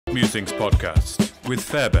Musings podcast with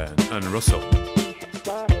Fairbairn and Russell.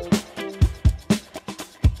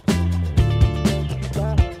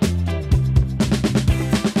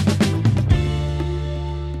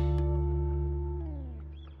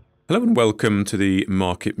 Hello and welcome to the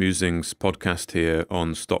Market Musings podcast here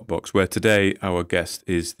on Stockbox, where today our guest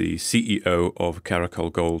is the CEO of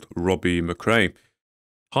Caracal Gold, Robbie McCrae.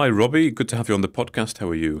 Hi Robbie, good to have you on the podcast. How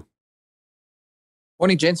are you?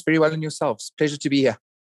 Morning, gents. Very well, and yourselves. Pleasure to be here.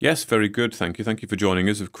 Yes, very good. Thank you. Thank you for joining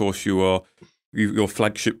us. Of course, your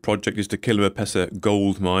flagship project is the Kilima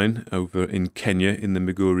gold mine over in Kenya in the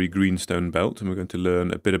Migori Greenstone Belt, and we're going to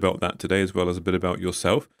learn a bit about that today, as well as a bit about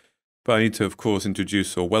yourself. But I need to, of course,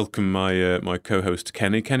 introduce or welcome my co-host,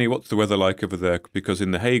 Kenny. Kenny, what's the weather like over there? Because in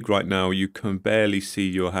The Hague right now, you can barely see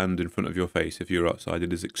your hand in front of your face if you're outside.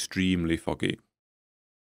 It is extremely foggy.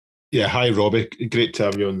 Yeah, hi, Robbie. Great to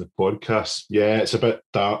have you on the podcast. Yeah, it's a bit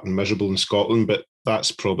dark and miserable in Scotland, but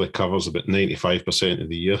that's probably covers about 95% of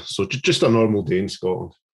the year. So just a normal day in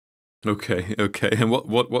Scotland. Okay. And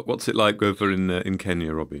what's it like over in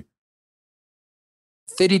Kenya, Robbie?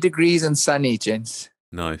 30 degrees and sunny, gents.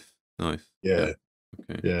 Nice. Yeah.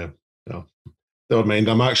 Okay. Yeah. Never mind.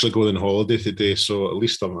 I'm actually going on holiday today, so at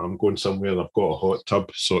least I'm going somewhere and I've got a hot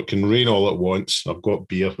tub, so it can rain all at once. I've got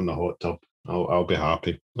beer in the hot tub. I'll be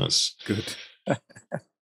happy. That's good.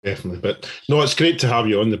 Definitely. But no, it's great to have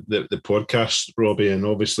you on the podcast, Robbie. And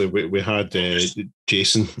obviously we had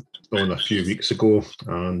Jason on a few weeks ago,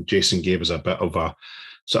 and Jason gave us a bit of a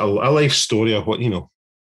sort of a life story of what,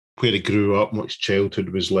 where he grew up, what his childhood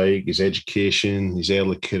was like, his education, his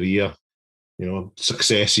early career,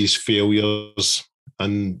 successes, failures.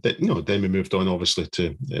 And then we moved on obviously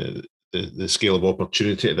to the scale of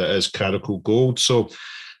opportunity that is Caracal Gold. So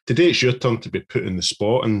today it's your turn to be put in the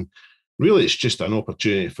spot, and really it's just an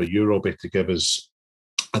opportunity for you, Robbie, to give us,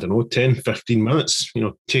 10, 15 minutes,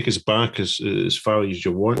 take us back as far as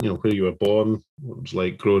you want, where you were born, what it was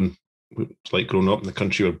like growing up in the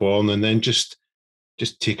country you were born, and then just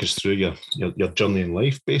take us through your journey in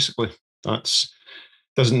life, basically. That's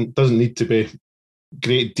doesn't need to be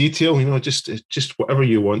great detail, just whatever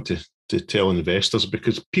you want to tell investors,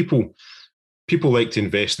 because people like to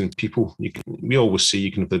invest in people. We always say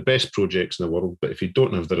you can have the best projects in the world, but if you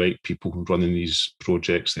don't have the right people running these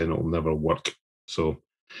projects, then it'll never work. So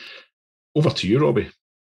over to you, Robbie.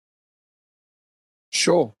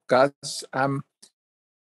 Sure, guys.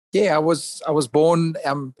 I was born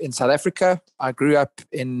in South Africa. I grew up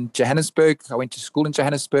in Johannesburg. I went to school in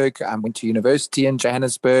Johannesburg. I went to university in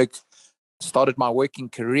Johannesburg. Started my working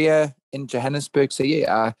career in Johannesburg. So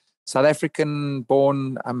South African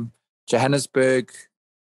born, Johannesburg,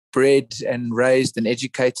 bred and raised and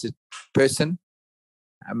educated person.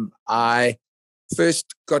 I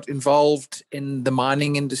first got involved in the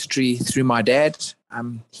mining industry through my dad.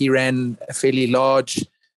 He ran a fairly large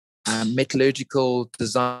metallurgical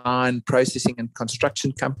design, processing and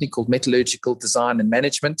construction company called Metallurgical Design and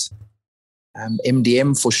Management,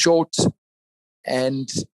 MDM for short.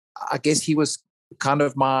 And I guess he was kind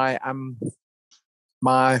of my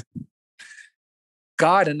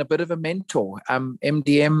guide and a bit of a mentor.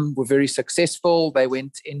 MDM were very successful. They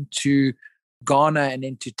went into Ghana and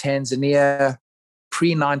into Tanzania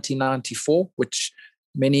pre-1994, which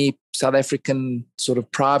many South African sort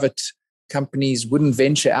of private companies wouldn't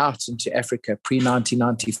venture out into Africa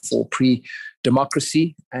pre-1994,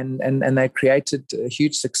 pre-democracy, and they created a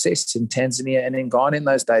huge success in Tanzania and in Ghana in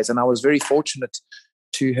those days. And I was very fortunate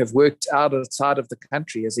to have worked outside of the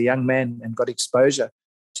country as a young man and got exposure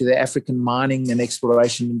to the African mining and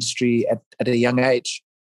exploration industry at a young age.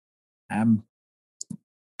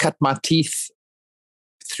 Cut my teeth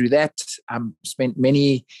through that. Spent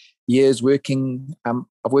many years working.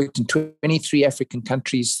 I've worked in 23 African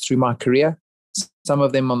countries through my career, some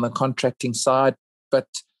of them on the contracting side, but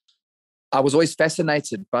I was always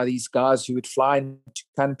fascinated by these guys who would fly into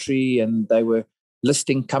country, and they were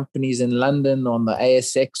listing companies in London on the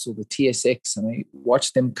ASX or the TSX, and I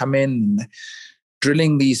watched them come in and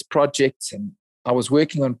drilling these projects. And I was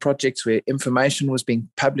working on projects where information was being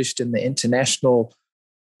published in the international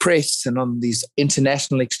press and on these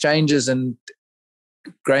international exchanges. And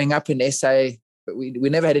growing up in SA, but we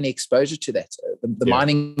never had any exposure to that. The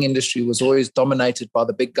mining industry was always dominated by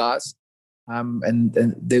the big guys, and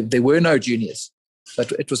there were no juniors.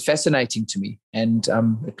 But it was fascinating to me, and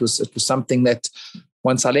it was something that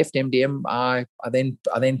once I left MDM, I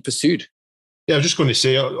then pursued. Yeah, I was just going to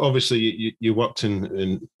say, obviously you worked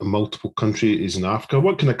in multiple countries in Africa.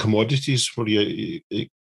 What kind of commodities were you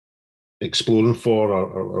exploring for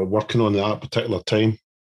or working on at that particular time?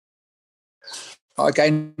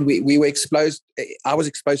 Again, we were exposed. I was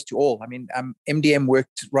exposed to all. I mean, MDM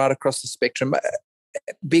worked right across the spectrum.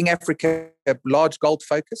 Being Africa, a large gold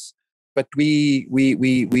focus, but we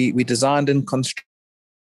designed and constructed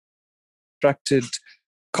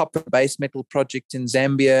copper base metal project in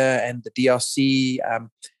Zambia and the DRC.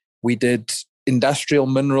 We did industrial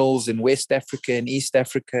minerals in West Africa and East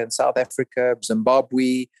Africa and South Africa,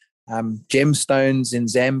 Zimbabwe, gemstones in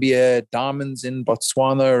Zambia, diamonds in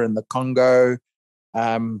Botswana and the Congo.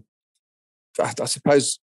 I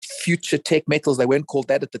suppose future tech metals, they weren't called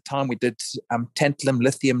that at the time. We did tantalum,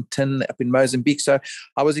 lithium, tin up in Mozambique. So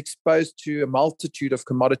I was exposed to a multitude of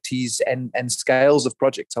commodities and scales of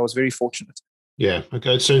projects. I was very fortunate. Yeah,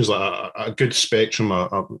 okay. It sounds like a good spectrum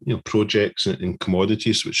of projects and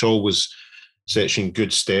commodities, which always sets you in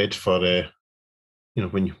good stead for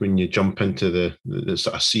when you jump into the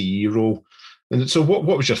sort of CE role. And so, what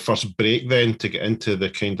was your first break then to get into the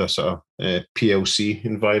kind of sort of PLC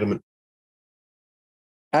environment?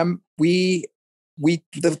 The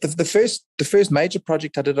first major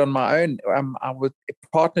project I did on my own. I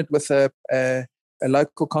partnered with a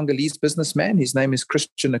local Congolese businessman. His name is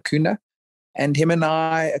Christian Akuna, and him and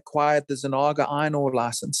I acquired the Zanaga iron ore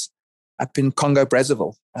license up in Congo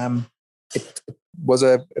Brazzaville. It was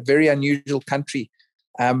a very unusual country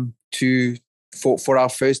for our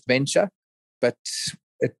first venture, but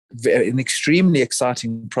an extremely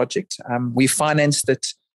exciting project. We financed it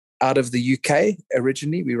out of the UK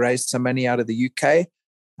originally. We raised some money out of the UK.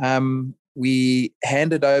 We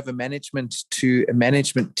handed over management to a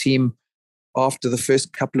management team after the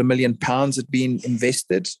first couple of £1 million had been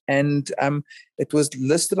invested. And it was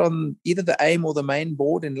listed on either the AIM or the main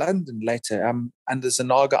board in London later under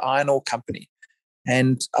Zanaga Iron Ore Company.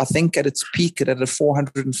 And I think at its peak, it had a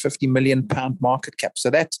 £450 million market cap.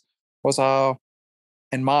 So that was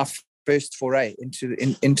my first foray into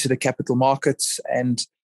the capital markets. And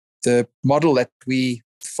the model that we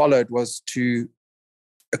followed was to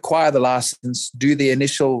acquire the license,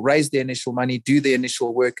 raise the initial money, do the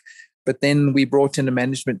initial work, but then we brought in a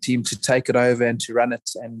management team to take it over and to run it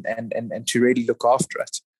and to really look after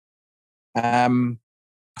it.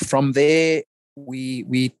 From there,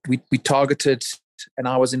 we targeted, and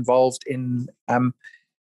I was involved in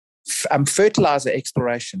fertilizer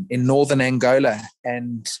exploration in northern Angola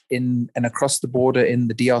and across the border in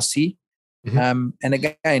the DRC. Mm-hmm. And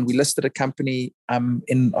again, we listed a company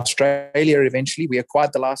in Australia eventually. We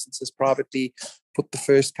acquired the licenses privately, put the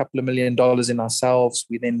first couple of $1 million in ourselves.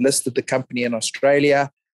 We then listed the company in Australia,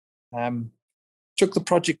 took the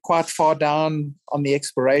project quite far down on the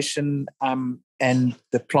exploration and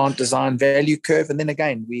the plant design value curve. And then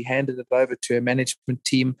again, we handed it over to a management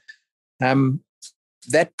team.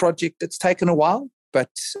 That project, it's taken a while, but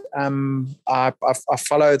I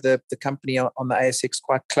follow the company on the ASX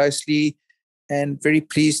quite closely, and very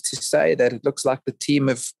pleased to say that it looks like the team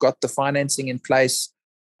have got the financing in place,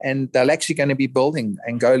 and they're actually going to be building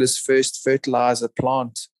Angola's first fertilizer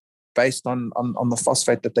plant based on the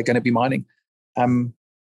phosphate that they're going to be mining.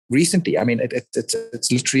 Recently, I mean, it's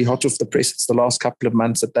literally hot off the press. It's the last couple of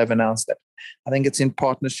months that they've announced that. I think it's in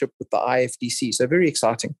partnership with the IFDC, so very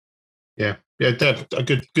exciting. Yeah, good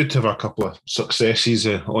to have a couple of successes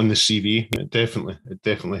on the CV. It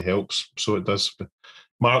definitely helps. So it does.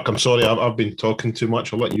 Mark, I'm sorry, I've been talking too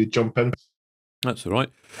much. I'll let you jump in. That's all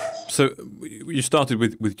right. So you started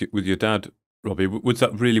with your dad, Robbie. Was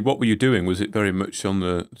that really, what were you doing? Was it very much on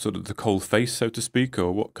the sort of the cold face, so to speak,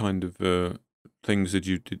 or what kind of activities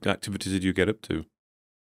did you get up to?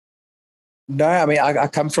 No, I mean, I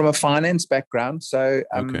come from a finance background, so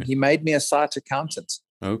okay. He made me a site accountant.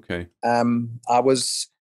 Okay. I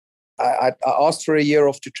asked for a year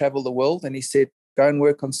off to travel the world, and he said, go and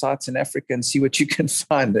work on sites in Africa and see what you can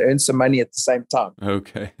find, earn some money at the same time.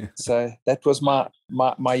 Okay. So that was my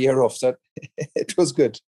year off. So it was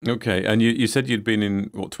good. Okay. And you said you'd been in,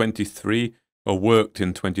 23 or worked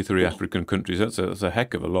in 23 African countries. That's a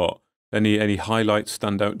heck of a lot. Any highlights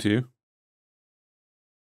stand out to you?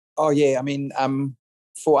 Oh, yeah. I mean,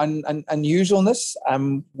 for unusualness,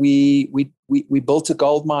 we built a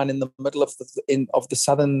gold mine in the middle of the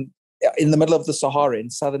Sahara in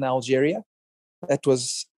southern Algeria. That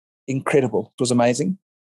was incredible. It was amazing.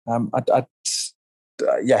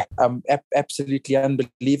 Absolutely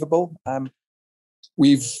unbelievable.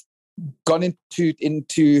 We've gone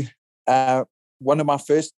into one of my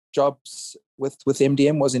first jobs with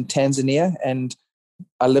MDM was in Tanzania, and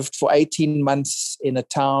I lived for 18 months in a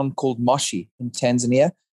town called Moshi in Tanzania,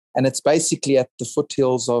 and it's basically at the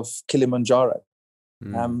foothills of Kilimanjaro.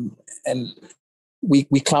 And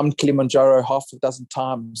we climbed Kilimanjaro half a dozen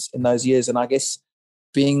times in those years. And I guess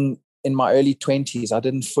being in my early 20s, I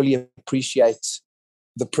didn't fully appreciate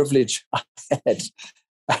the privilege I had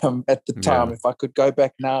at the time. Yeah. If I could go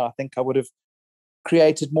back now, I think I would have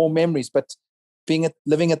created more memories. But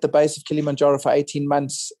living at the base of Kilimanjaro for 18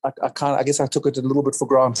 months, I guess I took it a little bit for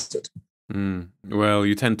granted. Well,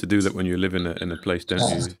 you tend to do that when you live in a place, don't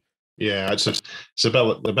you? Yeah, it's a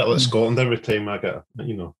bit like Scotland. Every time I get,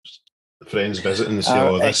 friends visiting, they say,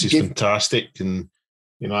 "Oh, this is fantastic," and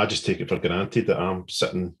I just take it for granted that I'm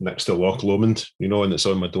sitting next to Loch Lomond, and it's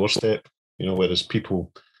on my doorstep. Whereas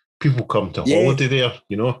people come to holiday there,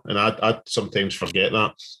 and I sometimes forget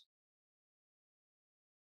that.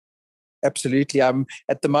 Absolutely.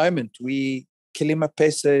 At the moment, Kilima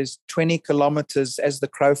Pesa is 20 kilometers as the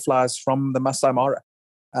crow flies from the Masai Mara.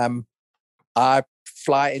 I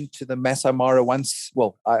fly into the Masai Mara once.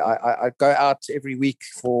 Well, I go out every week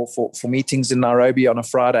for meetings in Nairobi on a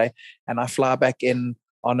Friday, and I fly back in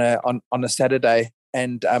on a Saturday.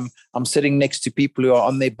 And I'm sitting next to people who are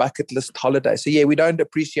on their bucket list holiday. So we don't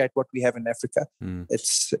appreciate what we have in Africa.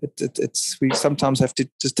 It's we sometimes have to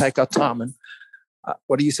just take our time and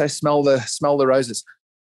what do you say? Smell the roses.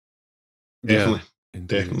 Definitely. Yeah,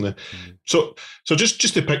 definitely. So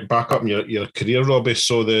just to pick back up in your career, Robbie.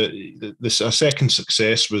 So the second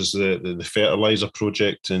success was the fertilizer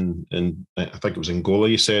project in I think it was Angola.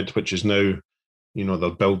 You said, which is now,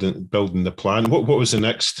 they're building the plant. What was the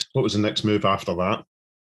next move after that?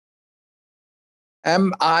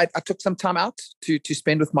 I took some time out to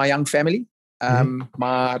spend with my young family.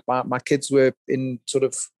 My kids were in sort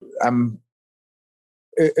of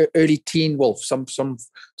early teen, some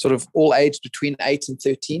sort of all aged between 8 and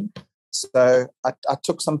 13. So I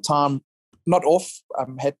took some time, not off.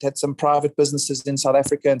 Had some private businesses in South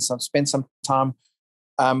Africa, and spent some time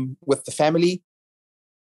with the family.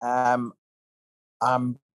 I'm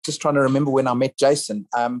just trying to remember when I met Jason.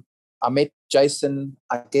 I met Jason,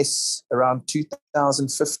 I guess, around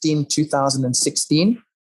 2015, 2016,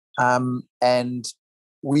 and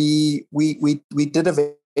we did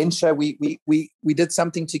a venture. We did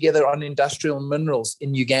something together on industrial minerals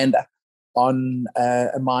in Uganda on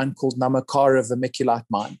a mine called Namakara vermiculite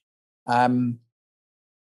mine.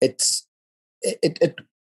 It's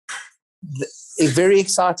a very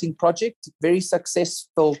exciting project, very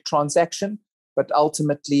successful transaction, but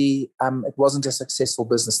ultimately it wasn't a successful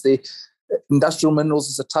business. The industrial minerals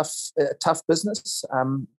is a tough business.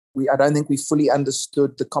 I don't think we fully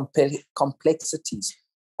understood the complexities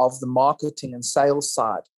of the marketing and sales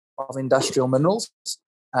side of industrial minerals.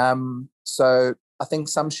 So I think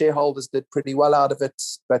some shareholders did pretty well out of it,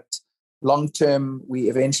 but long term, we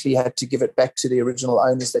eventually had to give it back to the original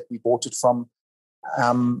owners that we bought it from.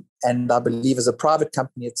 And I believe as a private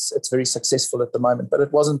company, it's very successful at the moment, but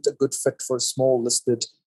it wasn't a good fit for a small listed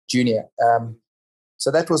junior.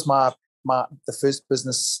 So that was the first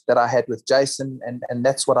business that I had with Jason, and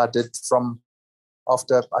that's what I did from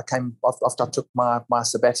after I took my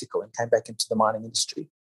sabbatical and came back into the mining industry.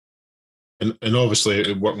 And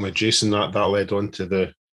obviously working with Jason, that led on to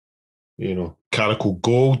the Caracal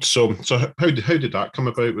Gold. So how did that come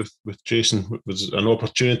about with Jason? Was it an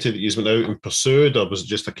opportunity that you went out and pursued, or was it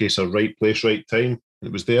just a case of right place, right time?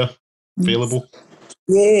 It was there, available.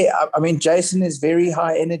 Yeah, I mean, Jason is very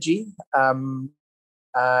high energy, and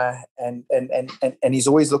he's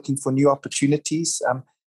always looking for new opportunities.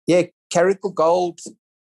 Caracal Gold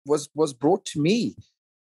was brought to me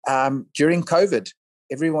during COVID.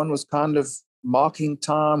 Everyone was kind of marking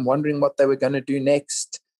time, wondering what they were going to do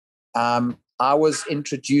next. I was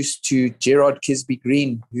introduced to Gerard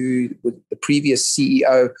Kisby-Green, who was the previous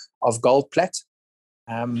CEO of Goldplat,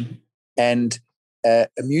 and a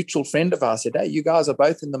mutual friend of ours said, "Hey, you guys are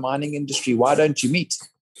both in the mining industry. Why don't you meet?"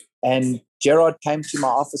 And Gerard came to my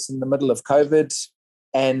office in the middle of COVID,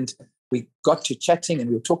 and we got to chatting, and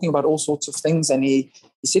we were talking about all sorts of things. And he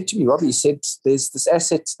said to me, "Robbie," he said, "there's this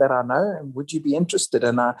asset that I know, and would you be interested?"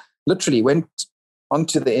 And I literally went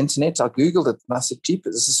onto the internet. I Googled it, and I said,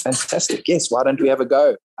 "Jeepers, this is fantastic. Yes, why don't we have a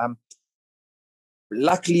go?"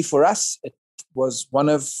 Luckily for us, it was one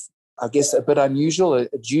of, I guess, a bit unusual, a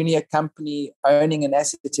junior company owning an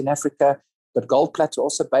asset in Africa, but Goldplat are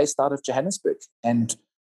also based out of Johannesburg. And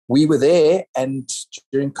we were there, and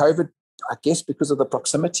during COVID, I guess because of the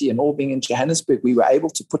proximity and all being in Johannesburg, we were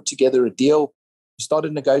able to put together a deal. We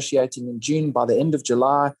started negotiating in June. By the end of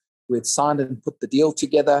July, we had signed and put the deal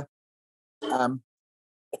together.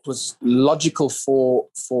 It was logical for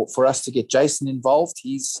us to get Jason involved.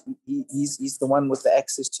 He's the one with the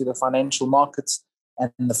access to the financial markets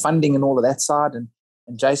and the funding and all of that side. And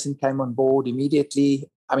Jason came on board immediately.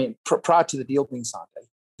 I mean, prior to the deal being signed,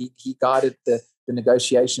 he guided the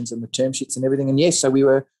negotiations and the term sheets and everything. And yes, so we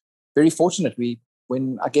were very fortunate.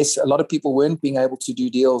 When I guess a lot of people weren't being able to do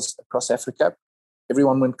deals across Africa,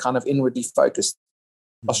 everyone went kind of inwardly focused.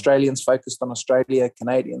 Australians focused on Australia,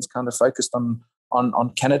 Canadians kind of focused on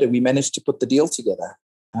Canada. We managed to put the deal together.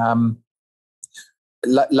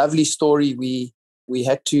 Lovely story. We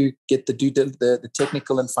had to get the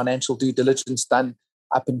technical and financial due diligence done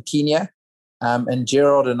up in Kenya, and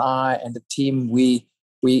Gerard and I and the team, we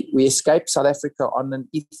escaped South Africa on an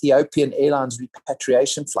Ethiopian Airlines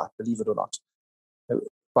repatriation flight. Believe it or not,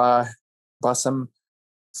 by some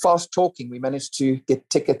fast talking, we managed to get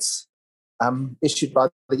tickets issued by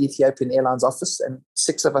the Ethiopian Airlines office, and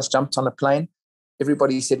 6 of us jumped on a plane.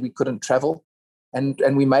 Everybody said we couldn't travel, and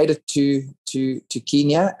we made it to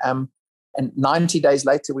Kenya. And 90 days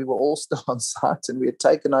later, we were all still on site, and we had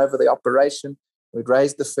taken over the operation. We'd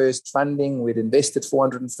raised the first funding. We'd invested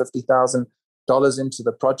 $450,000 into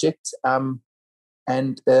the project.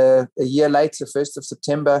 And a year later, 1st of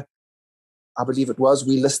September, I believe it was,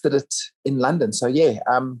 we listed it in London. So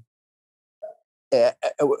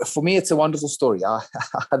for me, it's a wonderful story. I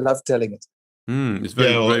love telling it. It's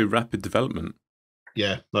very rapid development.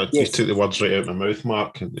 Yeah, you took the words right out of my mouth,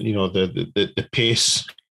 Mark. You know, the pace.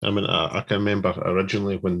 I mean, I can remember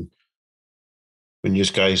originally when you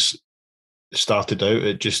guys started out,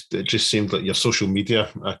 it just seemed like your social media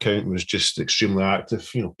account was just extremely active.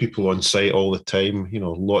 You know, people on site all the time. You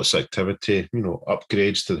know, lots of activity. You know,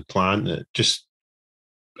 upgrades to the plant. It just,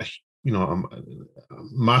 you know, a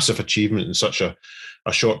massive achievement in such a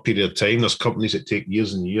short period of time. There's companies that take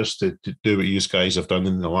years and years to do what you guys have done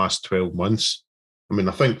in the last 12 months. I mean,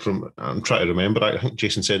 I think I'm trying to remember, I think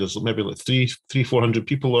Jason said there's maybe like 400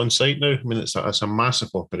 people on site now. I mean, it's a massive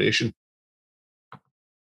operation.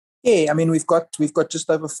 Yeah, I mean, we've got just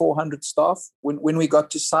over 400 staff. When we got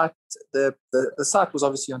to site, the site was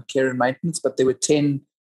obviously on care and maintenance, but there were 10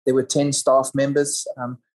 staff members.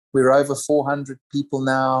 We're over 400 people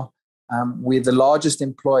now. We're the largest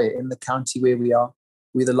employer in the county where we are.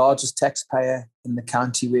 We're the largest taxpayer in the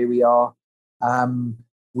county where we are.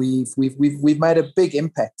 We've made a big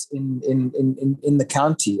impact in the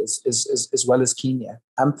county as well as Kenya.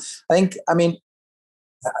 I think, I mean,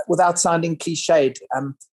 without sounding cliched,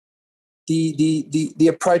 the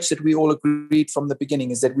approach that we all agreed from the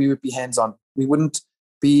beginning is that we would be hands-on. We wouldn't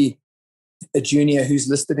be a junior who's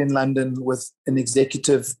listed in London with an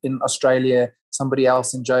executive in Australia, somebody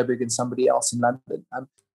else in Joburg, and somebody else in London.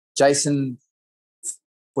 Jason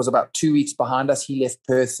was about 2 weeks behind us. He left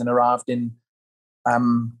Perth and arrived in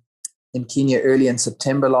Kenya early in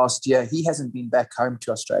September last year. He hasn't been back home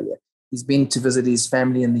to Australia. He's been to visit his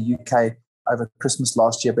family in the UK over Christmas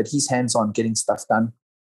last year, but he's hands-on getting stuff done.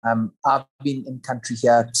 I've been in country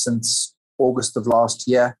here since August of last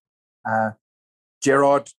year.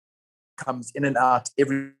 Gerard comes in and out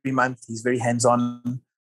every month. He's very hands-on.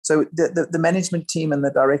 So the management team and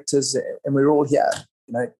the directors, and we're all here,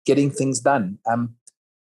 you know, getting things done.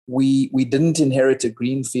 We didn't inherit a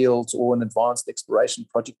greenfield or an advanced exploration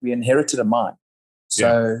project. We inherited a mine.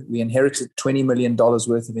 So we inherited $20 million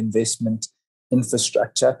worth of investment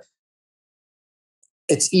infrastructure.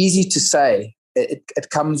 It's easy to say. It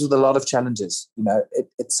comes with a lot of challenges. You know,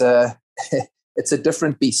 it's a it's a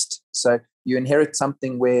different beast. So you inherit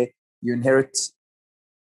something where you inherit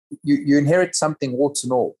something warts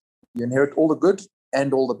and all. You inherit all the good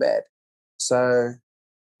and all the bad. So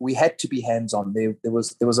we had to be hands-on. There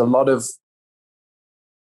was a lot of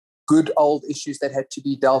good old issues that had to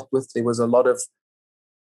be dealt with. There was a lot of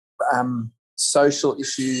social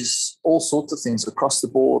issues, all sorts of things across the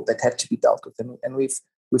board that had to be dealt with, and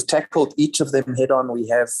we've tackled each of them head on. We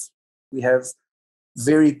have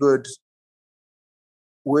very good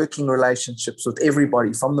working relationships with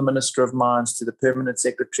everybody, from the Minister of Mines to the Permanent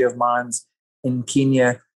Secretary of Mines in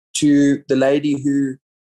Kenya to the lady who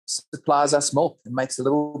supplies us milk and makes a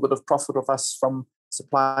little bit of profit of us from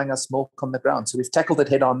supplying us milk on the ground. So we've tackled it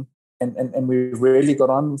head on, and we've really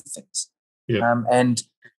got on with things. Yeah. And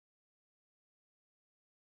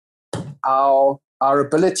our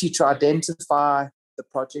ability to identify the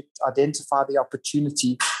project, identify the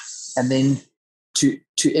opportunity, and then to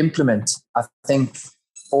implement, I think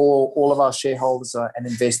all of our shareholders and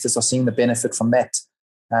investors are seeing the benefit from that.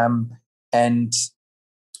 I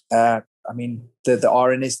mean, the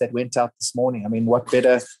RNS that went out this morning, I mean, what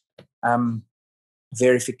better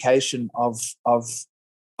verification of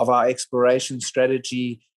our exploration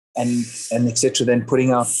strategy and et cetera than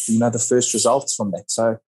putting out, you know, the first results from that.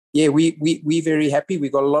 So yeah, we're very happy.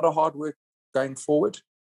 We've got a lot of hard work going forward.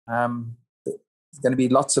 There's going to be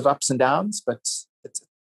lots of ups and downs, but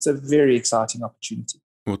it's a very exciting opportunity.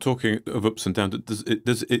 Well, talking of ups and downs,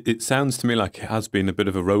 it sounds to me like it has been a bit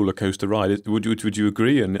of a roller coaster ride. Would you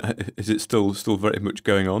agree? And is it still very much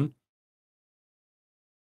going on?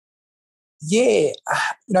 Yeah,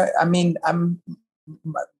 I mean,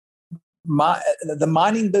 the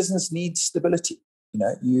mining business needs stability.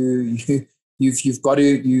 You've got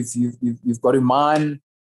to mine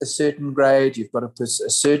a certain grade. You've got to put a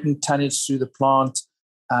certain tonnage through the plant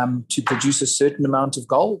to produce a certain amount of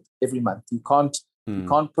gold every month. You can't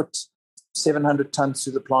put 700 tons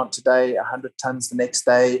through the plant today, 100 tons the next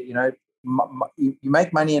day. You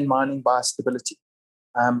make money in mining by stability,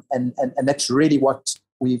 and that's really what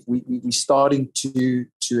we're starting to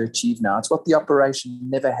achieve now. It's what the operation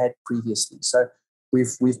never had previously. So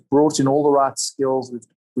we've brought in all the right skills.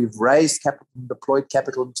 We've raised capital, deployed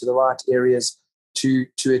capital into the right areas to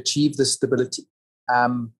achieve the stability.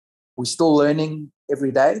 We're still learning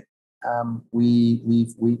every day. We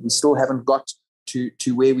still haven't got to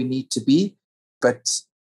where we need to be, but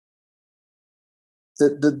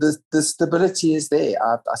the stability is there.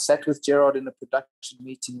 I sat with Gerard in a production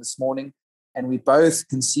meeting this morning, and we both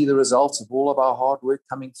can see the results of all of our hard work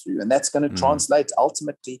coming through, and that's going to translate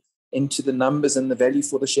ultimately into the numbers and the value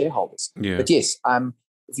for the shareholders. Yeah. But yes,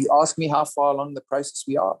 if you ask me how far along the process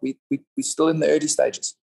we are, we're still in the early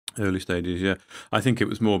stages. Early stages, yeah. I think it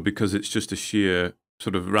was more because it's just a sheer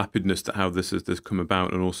sort of rapidness to how this has come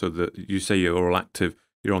about, and also that you say you're all active,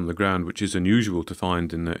 you're on the ground, which is unusual to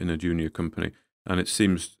find in a junior company. And it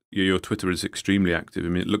seems your Twitter is extremely active. I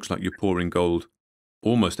mean, it looks like you're pouring gold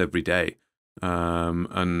almost every day.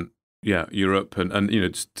 And yeah, you're up and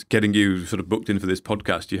just getting you sort of booked in for this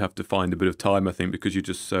podcast, you have to find a bit of time, I think, because you're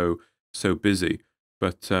just so busy.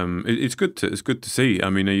 But it's good to see. I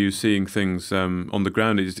mean, are you seeing things on the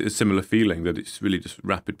ground? Is it a similar feeling that it's really just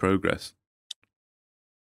rapid progress?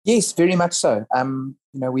 Yes, very much so.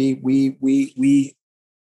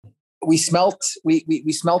 We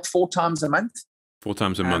smelt 4 times a month. 4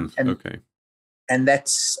 times a month, okay. And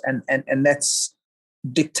that's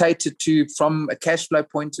dictated to from a cash flow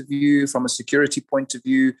point of view, from a security point of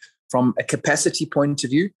view, from a capacity point of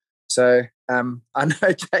view. So I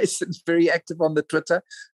know Jason's very active on the Twitter.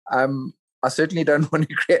 I certainly don't want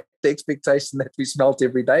to create the expectation that we smelt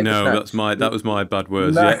every day. No, that was my bad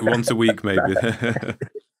words. No. Yeah, once a week maybe.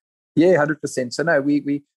 Yeah, 100%. So no,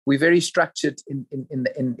 we're very structured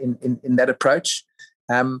in that approach.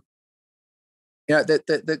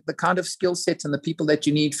 The kind of skill set and the people that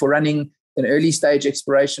you need for running an early stage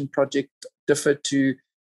exploration project differ to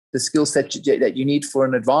the skill set that you need for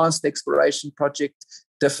an advanced exploration project,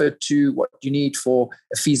 differ to what you need for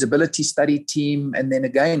a feasibility study team, and then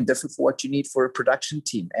again differ for what you need for a production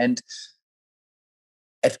team. And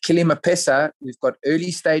at Kilimapesa, we've got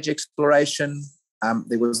early stage exploration.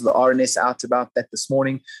 There was the RNS out about that this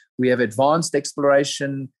morning. We have advanced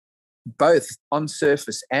exploration, both on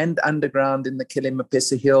surface and underground in the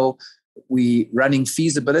Kilimapesa Hill. We're running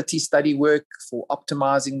feasibility study work for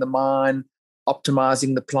optimizing the mine,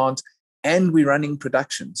 optimizing the plant, and we're running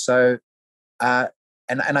production. So, and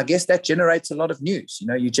I guess that generates a lot of news.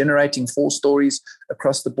 You're generating 4 stories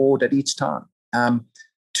across the board at each time.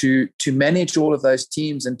 To manage all of those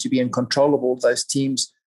teams and to be in control of all those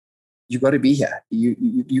teams, you've got to be here.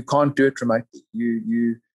 You can't do it remotely.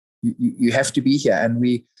 You have to be here. And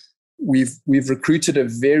we've recruited a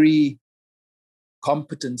very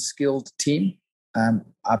competent, skilled team.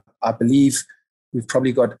 I believe we've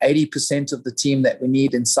probably got 80% of the team that we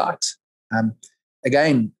need in sight.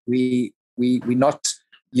 Again, we not.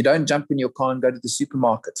 You don't jump in your car and go to the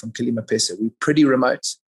supermarket from Kilimapesa. We're pretty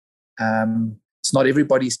remote. It's not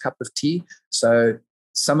everybody's cup of tea. So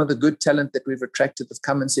some of the good talent that we've attracted have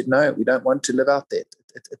come and said, no, we don't want to live out there.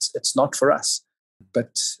 It's not for us.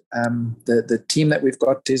 But the team that we've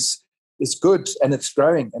got is good, and it's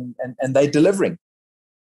growing, and they're delivering.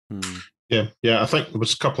 Yeah. I think there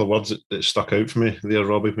was a couple of words that stuck out for me there,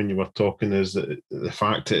 Robbie, when you were talking, is that the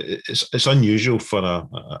fact that it's unusual for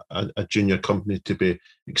a junior company to be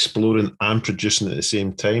exploring and producing at the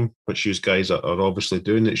same time, which you guys are obviously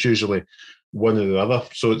doing. It's usually one or the other.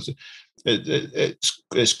 So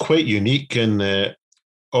it's quite unique, and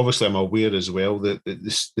obviously I'm aware as well that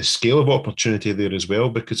the scale of opportunity there as well,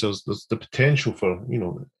 because there's the potential for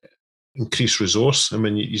increased resource. I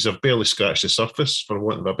mean, you have barely scratched the surface, for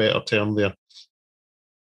want of a better term there.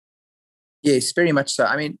 Yes, very much so.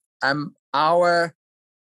 I mean,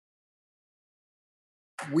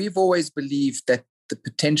 we've always believed that the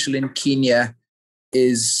potential in Kenya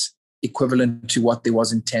is equivalent to what there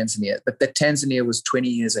was in Tanzania, but that Tanzania was 20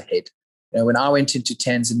 years ahead. When I went into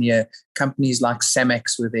Tanzania, companies like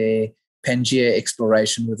Samax were there, Pangea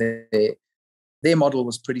Exploration were there. Their model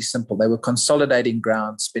was pretty simple. They were consolidating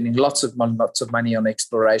ground, spending lots of money on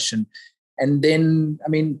exploration. And then, I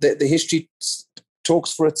mean, the history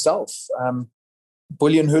talks for itself.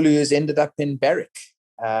 Bulyanhulu has ended up in Barrick.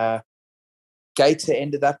 Gator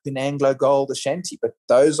ended up in Anglo Gold Ashanti, but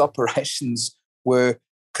those operations were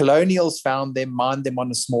colonials found them, mined them on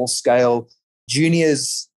a small scale.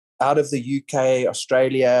 Juniors out of the UK,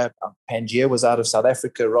 Australia, Pangaea was out of South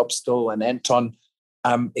Africa, Rob Still and Anton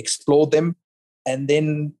explored them. And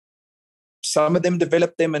then some of them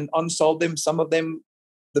developed them and unsold them. Some of them,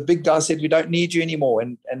 the big guys said, we don't need you anymore,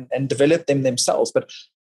 and developed them themselves. But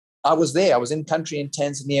I was there. I was in country in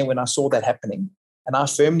Tanzania when I saw that happening. And I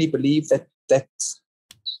firmly believe that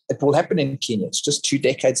it will happen in Kenya. It's just 2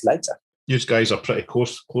 decades later. You guys are pretty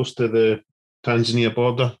close to the Tanzania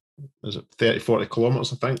border. Is it 30, 40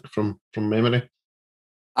 kilometers, I think, from memory?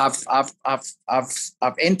 I've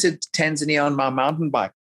entered Tanzania on my mountain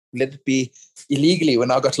bike. Let it be illegally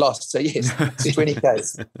when I got lost. So yes, it's 20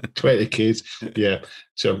 Ks. 20 Ks, yeah.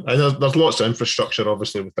 So and there's lots of infrastructure,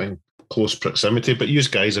 obviously, within close proximity. But you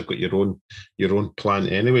guys have got your own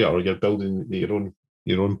plant anyway, or you're building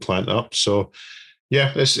your own plant up. So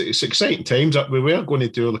yeah, it's exciting times. We were going to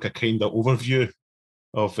do like a kind of overview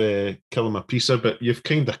of Kilimapisa, but you've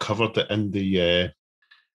kind of covered it in the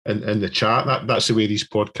chat. That's the way these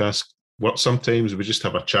podcasts work. Sometimes we just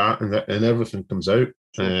have a chat and everything comes out.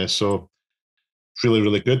 So it's really,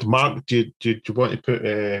 really good. Mark, do you want to put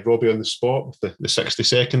Robbie on the spot with the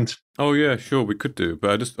 60-second? Oh yeah, sure, we could do.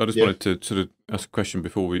 But I just wanted to sort of ask a question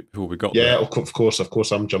before we got there. Yeah, of course,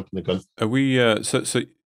 I'm jumping the gun. Are we so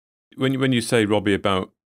when you say, Robbie,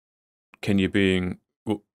 about Kenya being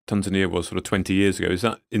what Tanzania was sort of 20 years ago, is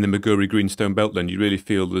that in the Migori Greenstone Belt? Then you really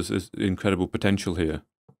feel there's incredible potential here?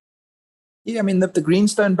 Yeah, I mean the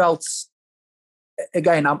Greenstone Belts.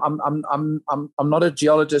 Again, I'm not a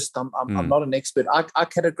geologist. I'm not an expert. I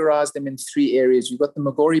categorize them in 3 areas. You've got the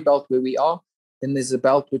Migori Belt where we are. Then there's a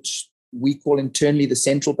belt which we call internally the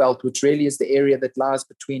Central Belt, which really is the area that lies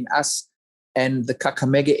between us and the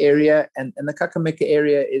Kakamega area. And the Kakamega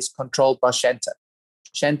area is controlled by Shanta.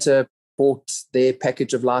 Shanta bought their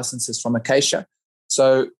package of licenses from Acacia.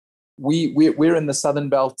 So we're in the Southern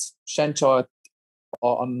Belt. Shanta are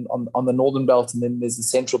on the Northern Belt, and then there's the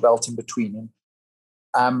Central Belt in between.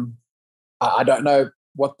 And I don't know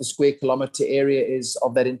what the square kilometer area is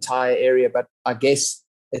of that entire area, but I guess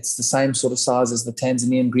it's the same sort of size as the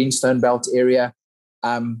Tanzanian Greenstone Belt area.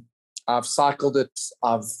 I've cycled it.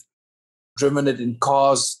 I've driven it in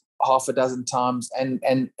cars half a dozen times, and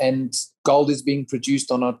gold is being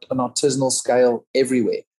produced on an artisanal scale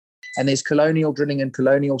everywhere. And there's colonial drilling and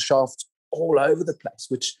colonial shafts all over the place,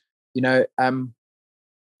 which,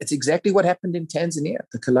 it's exactly what happened in Tanzania.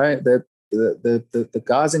 The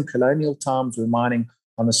guys in colonial times were mining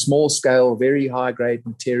on a small scale, very high grade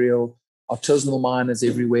material, artisanal miners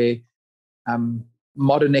everywhere.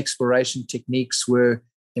 Modern exploration techniques were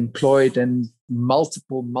employed, and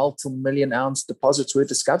multi-million ounce deposits were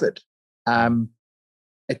discovered.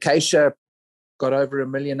 Acacia got over 1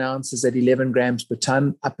 million ounces at 11 grams per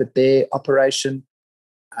ton up at their operation.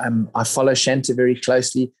 I follow Shanta very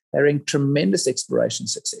closely. They're in tremendous exploration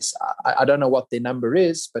success. I don't know what their number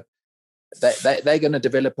is, but they're going to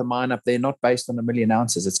develop a mine up there, not based on 1 million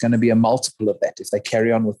ounces. It's going to be a multiple of that if they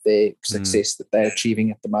carry on with their success that they're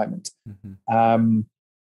achieving at the moment. Mm-hmm.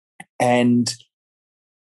 And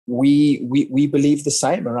we believe the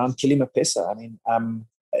same around Kilimapisa. I mean,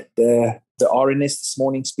 the RNS this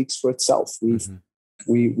morning speaks for itself.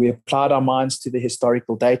 We applied our minds to the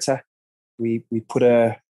historical data. We put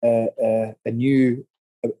a new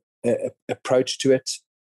approach to it,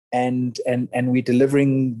 and we're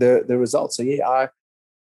delivering the results. So yeah,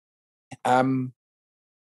 long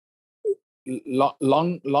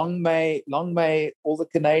may all the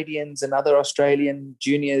Canadians and other Australian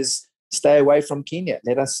juniors stay away from Kenya.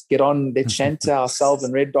 Let us get on, let Shanta, ourselves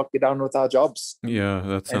and Red Dot get on with our jobs. Yeah,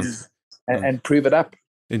 that sounds... And prove it up.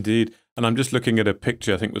 Indeed. And I'm just looking at a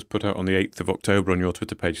picture I think was put out on the 8th of October on your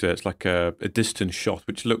Twitter page there. It's like a distant shot,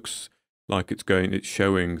 which looks like it's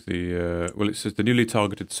showing the, it says the newly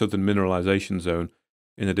targeted southern mineralization zone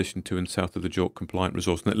in addition to and south of the JORC compliant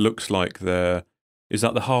resource. And it looks like is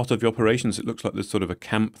that the heart of the operations? It looks like there's sort of a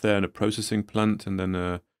camp there and a processing plant, and then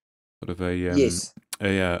sort of yes.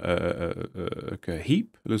 a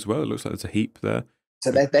heap as well. It looks like there's a heap there.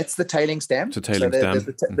 So that's the tailings dam. It's a tailings dam.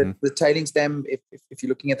 The tailings dam, if you're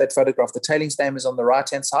looking at that photograph, the tailings dam is on the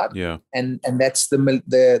right-hand side. Yeah. And that's the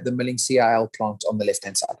milling CIL plant on the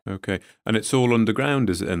left-hand side. Okay. And it's all underground,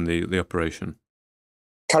 is it, in the operation?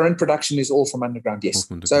 Current production is all from underground, yes.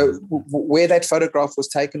 So where that photograph was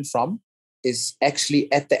taken from is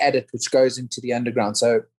actually at the adit, which goes into the underground.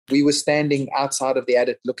 So We were standing outside of the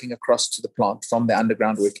adit looking across to the plant from the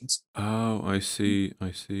underground workings. Oh, I see.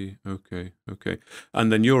 Okay.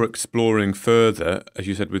 And then you're exploring further, as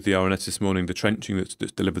you said, with the RNS this morning, the trenching that's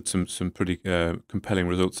delivered some pretty compelling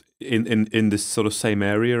results in this sort of same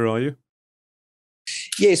area, are you?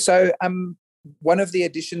 Yeah, so one of the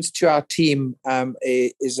additions to our team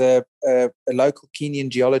is a local Kenyan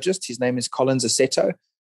geologist. His name is Collins Aseto.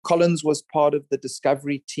 Collins was part of the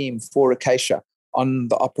discovery team for Acacia on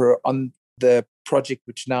the project,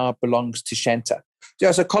 which now belongs to Shanta.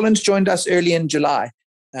 Yeah, so Collins joined us early in July,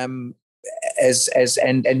 and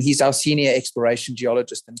he's our senior exploration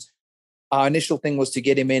geologist. And our initial thing was to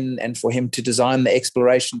get him in and for him to design the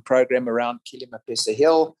exploration program around Kilimapesa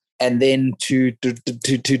Hill, and then to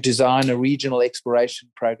design a regional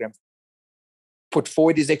exploration program. Put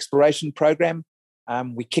forward his exploration program.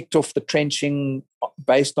 We kicked off the trenching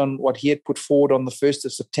based on what he had put forward on the 1st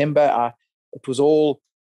of September. It was all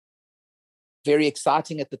very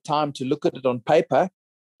exciting at the time to look at it on paper.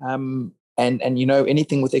 And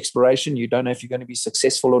anything with exploration, you don't know if you're going to be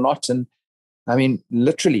successful or not. And I mean,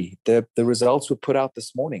 literally, the results were put out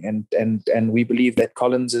this morning, and we believe that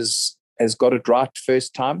Collins has got it right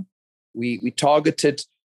first time. We targeted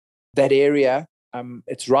that area.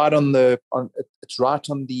 It's right on the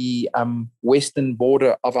western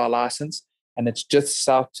border of our license, and it's just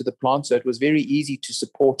south to the plant. So it was very easy to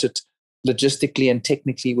support it logistically and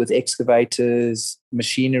technically with excavators,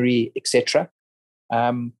 machinery, etc.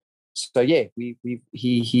 So yeah,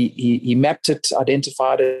 he mapped it,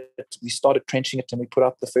 identified it. We started trenching it, and we put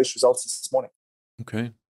out the first results this morning.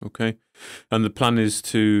 Okay. And the plan is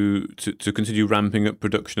to continue ramping up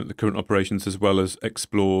production at the current operations, as well as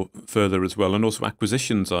explore further as well, and also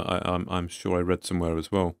acquisitions. I'm sure I read somewhere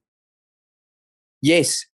as well.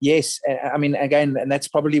 Yes. I mean, again, and that's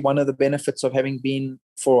probably one of the benefits of having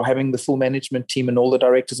the full management team and all the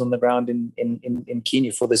directors on the ground in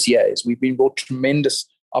Kenya for this year is we've been brought tremendous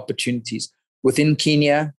opportunities within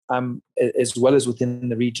Kenya, as well as within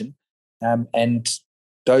the region, and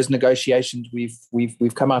those negotiations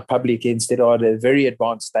we've come out public instead are at a very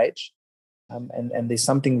advanced stage, and there's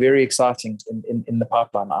something very exciting in the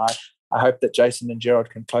pipeline. I hope that Jason and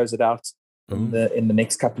Gerard can close it out in the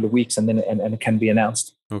next couple of weeks, and then it can be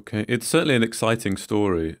announced. Okay, it's certainly an exciting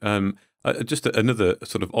story. Just another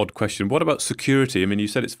sort of odd question: what about security? I mean, you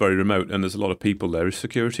said it's very remote and there's a lot of people there. Is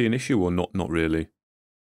security an issue or not? Not really.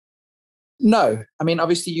 No, I mean,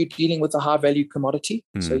 obviously you're dealing with a high value commodity,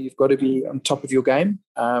 so you've got to be on top of your game.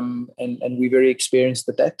 And we're very experienced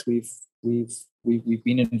at that. We've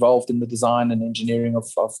been involved in the design and engineering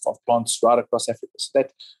of plants right across Africa. So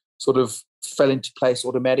that sort of fell into place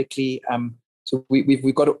automatically. So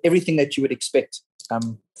we've got everything that you would expect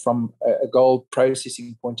from a gold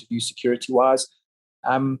processing point of view, security wise.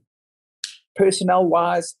 Personnel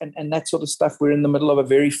wise and that sort of stuff, we're in the middle of a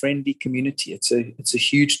very friendly community. It's a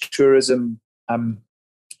huge tourism.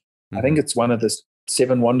 I think it's one of the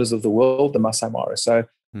 7 wonders of the world, the Masai Mara. So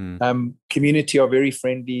community are very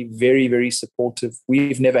friendly, very, very supportive.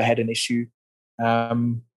 We've never had an issue.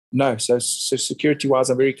 No, so security wise,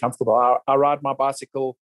 I'm very comfortable. I ride my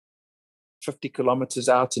bicycle 50 kilometers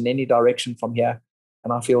out in any direction from here,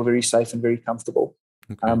 and I feel very safe and very comfortable.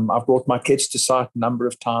 Okay. I've brought my kids to site a number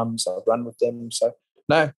of times. I've run with them. So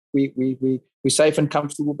no, we're safe and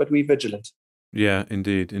comfortable, but we're vigilant. Yeah,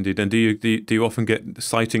 indeed. And do you often get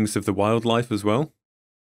sightings of the wildlife as well?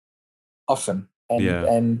 Often.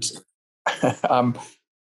 And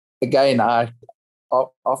again,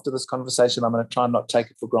 after this conversation, I'm going to try and not take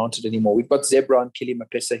it for granted anymore. We've got zebra on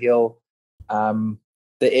Kilimapesa Hill. The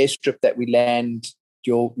airstrip that we land,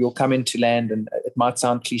 you'll come into land, and it might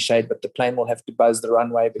sound cliched, but the plane will have to buzz the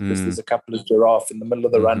runway because there's a couple of giraffe in the middle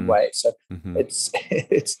of the runway. So it's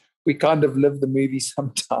we kind of live the movie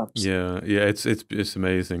sometimes. Yeah, it's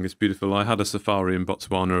amazing. It's beautiful. I had a safari in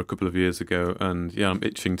Botswana a couple of years ago, and yeah, I'm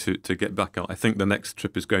itching to get back out. I think the next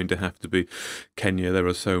trip is going to have to be Kenya. There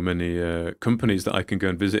are so many companies that I can go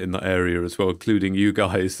and visit in that area as well, including you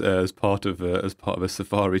guys as part of a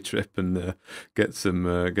safari trip, and get some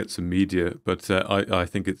media. But I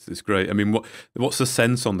think it's great. I mean, what's the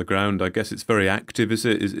sense on the ground? I guess it's very active. Is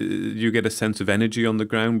it? You get a sense of energy on the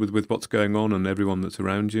ground with what's going on and everyone that's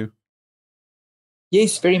around you?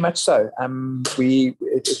 Yes, very much so.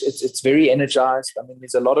 It's very energized. I mean,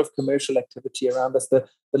 there's a lot of commercial activity around us. The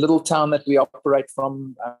little town that we operate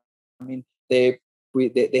from, I mean, there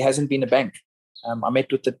hasn't been a bank. I met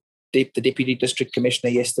with the deputy district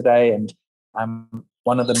commissioner yesterday, and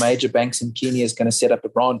one of the major banks in Kenya is going to set up a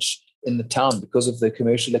branch in the town because of the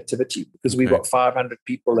commercial activity. Because we've got 500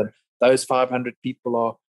 people, and those 500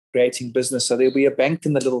 people creating business. So there'll be a bank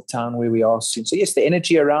in the little town where we are soon. So yes, the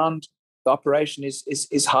energy around the operation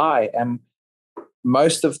is high.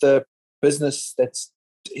 Most of the business that's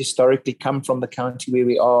historically come from the county where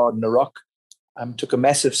we are, Narok, took a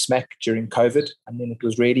massive smack during COVID, and then it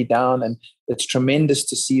was really down. And it's tremendous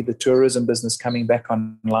to see the tourism business coming back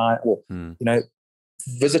online. Or,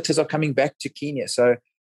 visitors are coming back to Kenya. So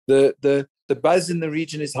the buzz in the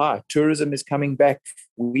region is high. Tourism is coming back.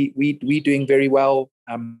 We're doing very well.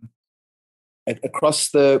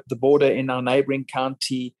 Across the border in our neighboring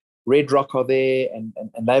county, Red Rock are there, and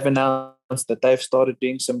they've announced that they've started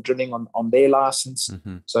doing some drilling on their license.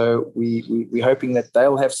 Mm-hmm. So we're hoping that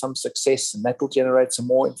they'll have some success, and that will generate some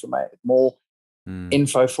more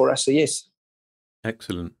info for us. So yes.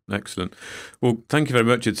 Excellent. Well, thank you very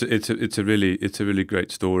much. It's a really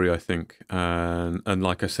great story, I think. And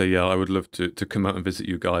like I say, yeah, I would love to come out and visit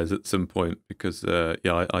you guys at some point, because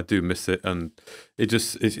I do miss it, and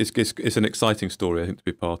it's an exciting story, I think, to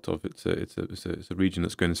be part of. It's a region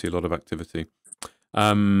that's going to see a lot of activity.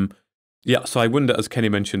 So I wonder, as Kenny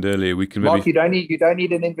mentioned earlier, we can Mark, you don't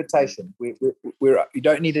need an invitation. You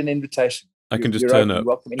don't need an invitation. I can just turn up.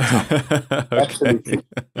 Welcome anytime. Absolutely.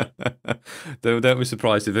 Don't be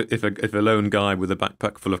surprised if a lone guy with a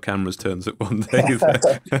backpack full of cameras turns up one day.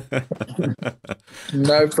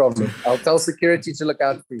 No problem. I'll tell security to look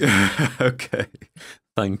out for you. Okay.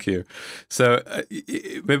 Thank you. So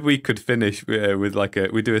maybe we could finish with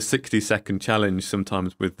we do a 60-second challenge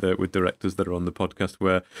sometimes with directors that are on the podcast,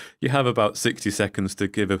 where you have about 60 seconds to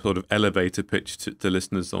give a sort of elevator pitch to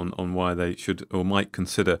listeners on why they should or might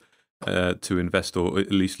consider to invest, or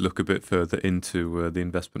at least look a bit further into the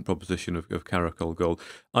investment proposition of Caracal Gold.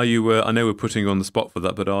 Are you? I know we're putting you on the spot for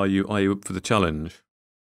that, but are you up for the challenge?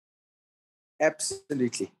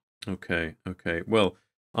 Absolutely. Okay. Well,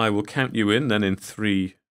 I will count you in then in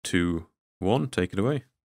 3, 2, 1. Take it away.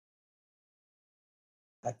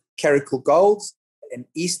 Caracal Gold, an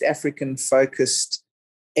East African focused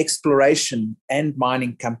exploration and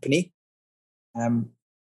mining company.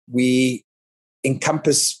 We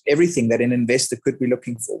encompass everything that an investor could be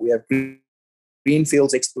looking for. We have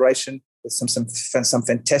greenfields exploration with some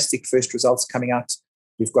fantastic first results coming out.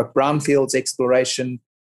 We've got brownfields exploration,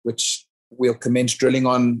 which we'll commence drilling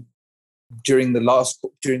on during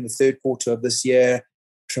the third quarter of this year.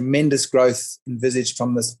 Tremendous growth envisaged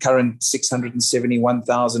from this current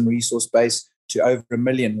 671,000 resource base to over 1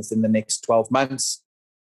 million within the next 12 months.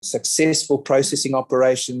 Successful processing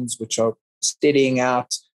operations, which are steadying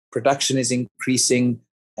out. Production is increasing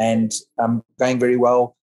and going very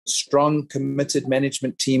well. Strong, committed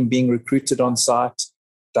management team being recruited on site.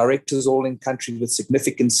 Directors all in country with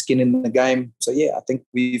significant skin in the game. So yeah, I think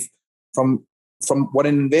we've, from what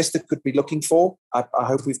an investor could be looking for, I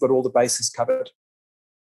hope we've got all the bases covered.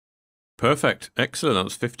 Perfect. Excellent. That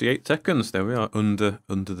was 58 seconds. There we are, under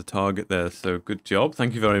the target there. So good job.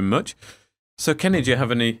 Thank you very much. So Kenny, do you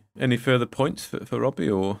have any further points for Robbie,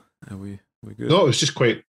 or are we good? No, it was just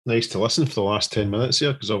quite nice to listen for the last 10 minutes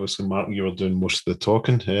here, because obviously, Mark, you were doing most of the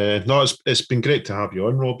talking. It's been great to have you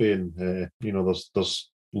on, Robbie, and there's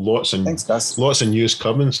lots of news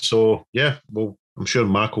coming. So yeah, well, I'm sure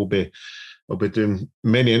Mark will be doing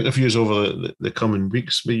many interviews over the coming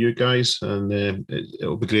weeks with you guys, and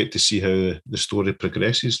it'll be great to see how the story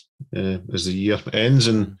progresses as the year ends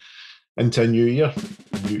and into a new year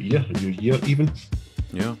even.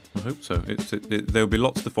 Yeah, I hope so. There'll be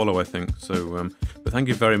lots to follow, I think. So, but thank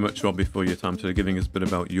you very much, Robbie, for your time today, giving us a bit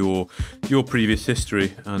about your previous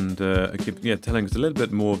history, and telling us a little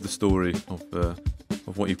bit more of the story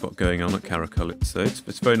of what you've got going on at Caracal.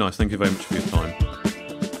 It's very nice. Thank you very much for your time.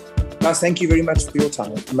 Guys, thank you very much for your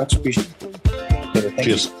time. Much appreciated.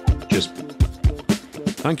 Cheers.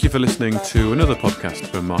 Thank you for listening to another podcast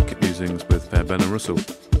from Market Musings with Fairbairn and Russell.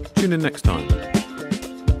 Tune in next time.